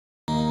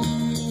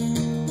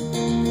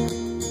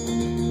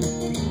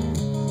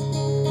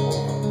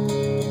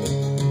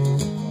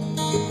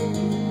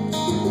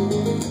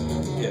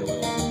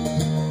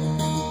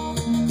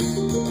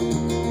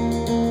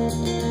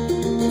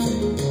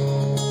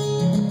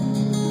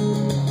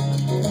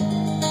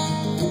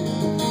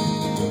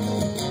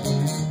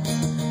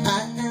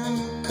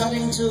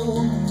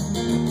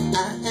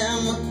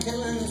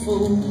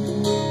fool.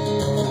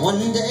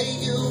 One day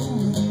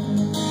you're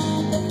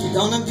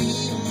gonna be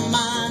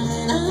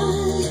mine. I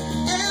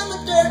am a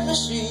dirt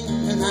machine,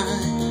 and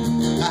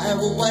I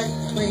will wipe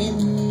clean.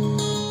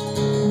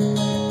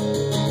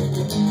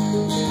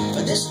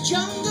 But this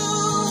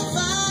jungle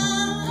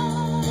fire,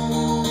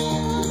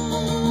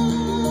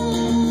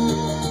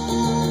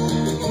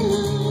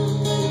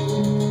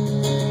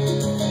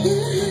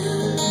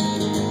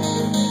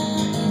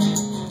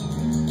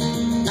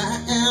 I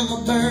am a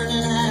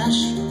burning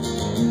ash.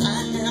 I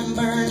am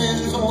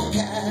burning for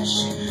cash,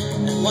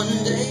 and one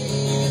day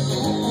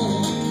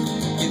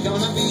you're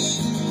gonna be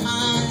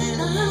mine.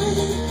 I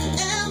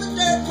am a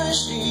dirt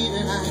machine,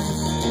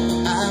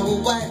 and I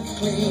will wipe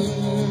clean.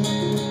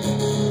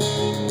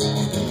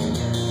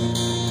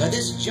 But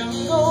this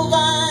jungle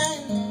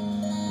vine,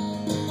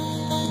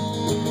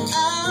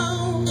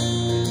 I'll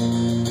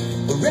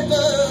rip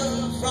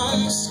her from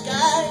the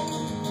sky,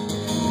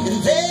 and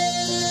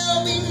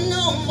there'll be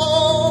no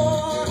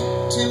more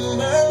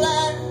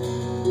timberline.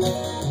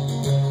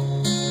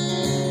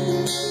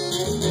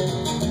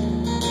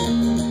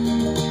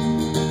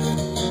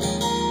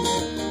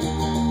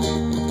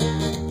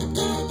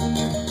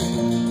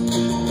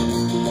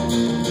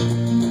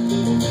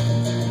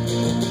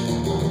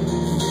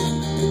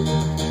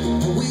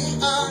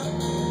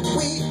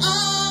 We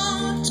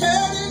are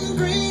turning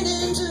green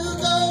into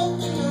gold.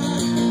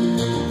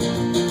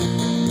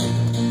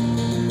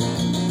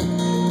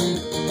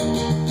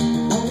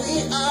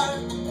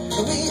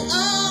 We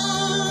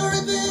are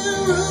ripping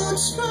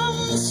roots from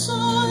the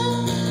soil.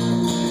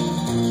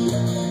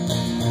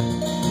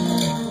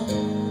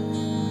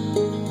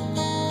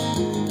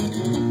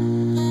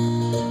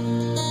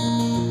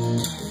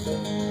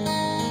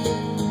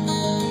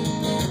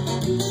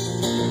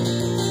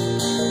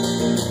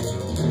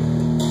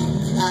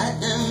 I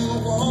am a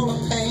wall of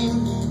pain,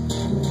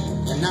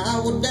 and I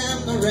will dam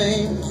the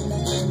rain.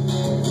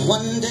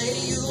 One day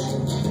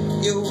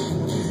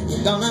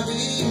you're gonna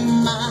be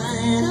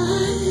mine.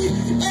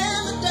 I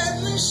am a dirt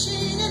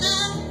machine, and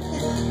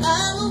I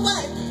will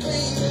wipe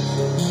clean.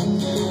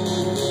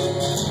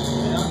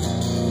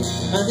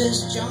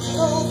 This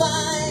jungle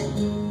vine,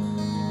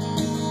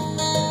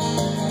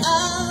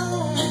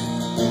 I'll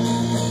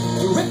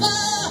rip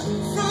her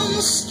from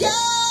the sky.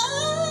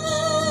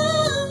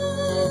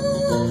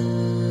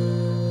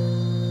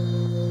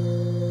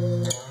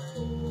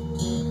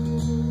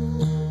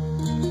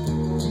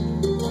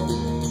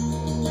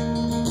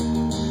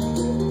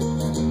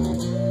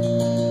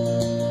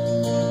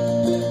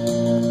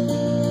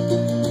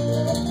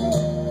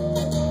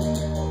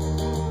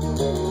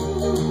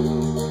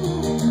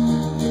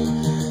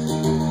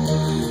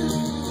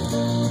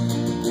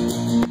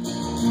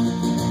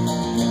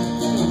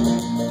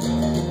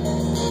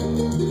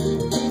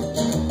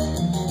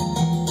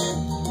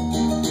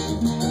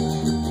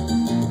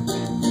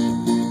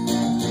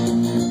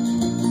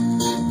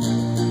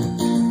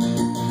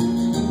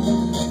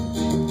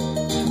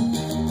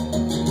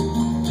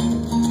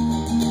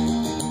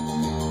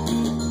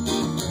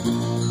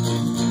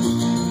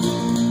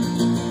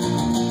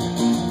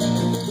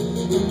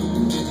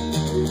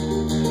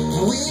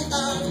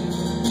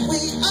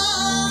 We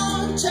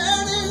are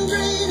turning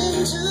green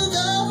into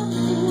gold.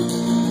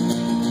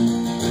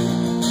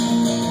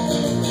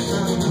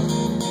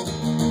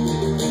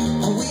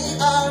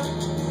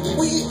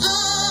 We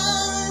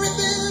are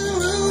ripping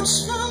roots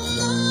from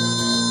the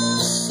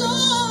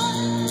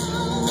soil.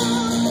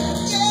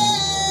 Yeah,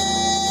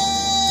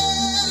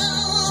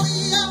 we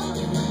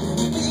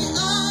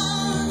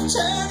are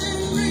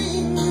turning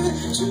green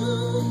to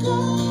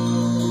gold.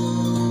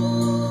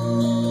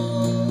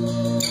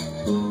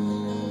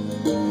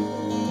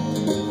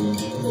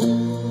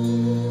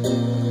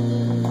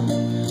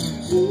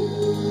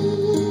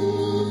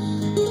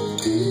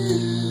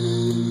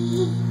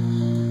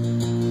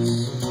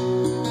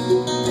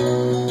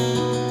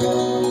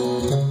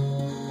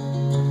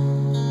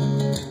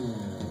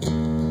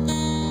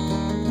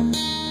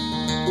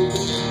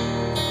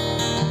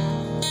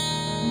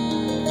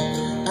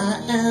 I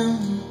am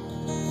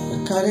a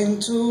cutting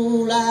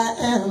tool, I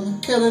am a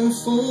killing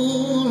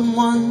fool, and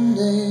one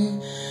day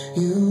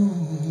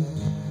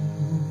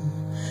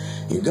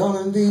you're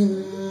gonna be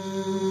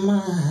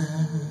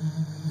mine.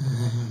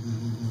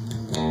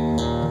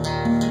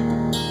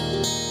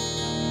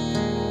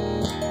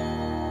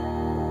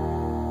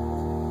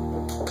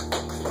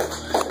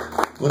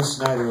 Will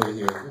Snider over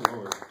here.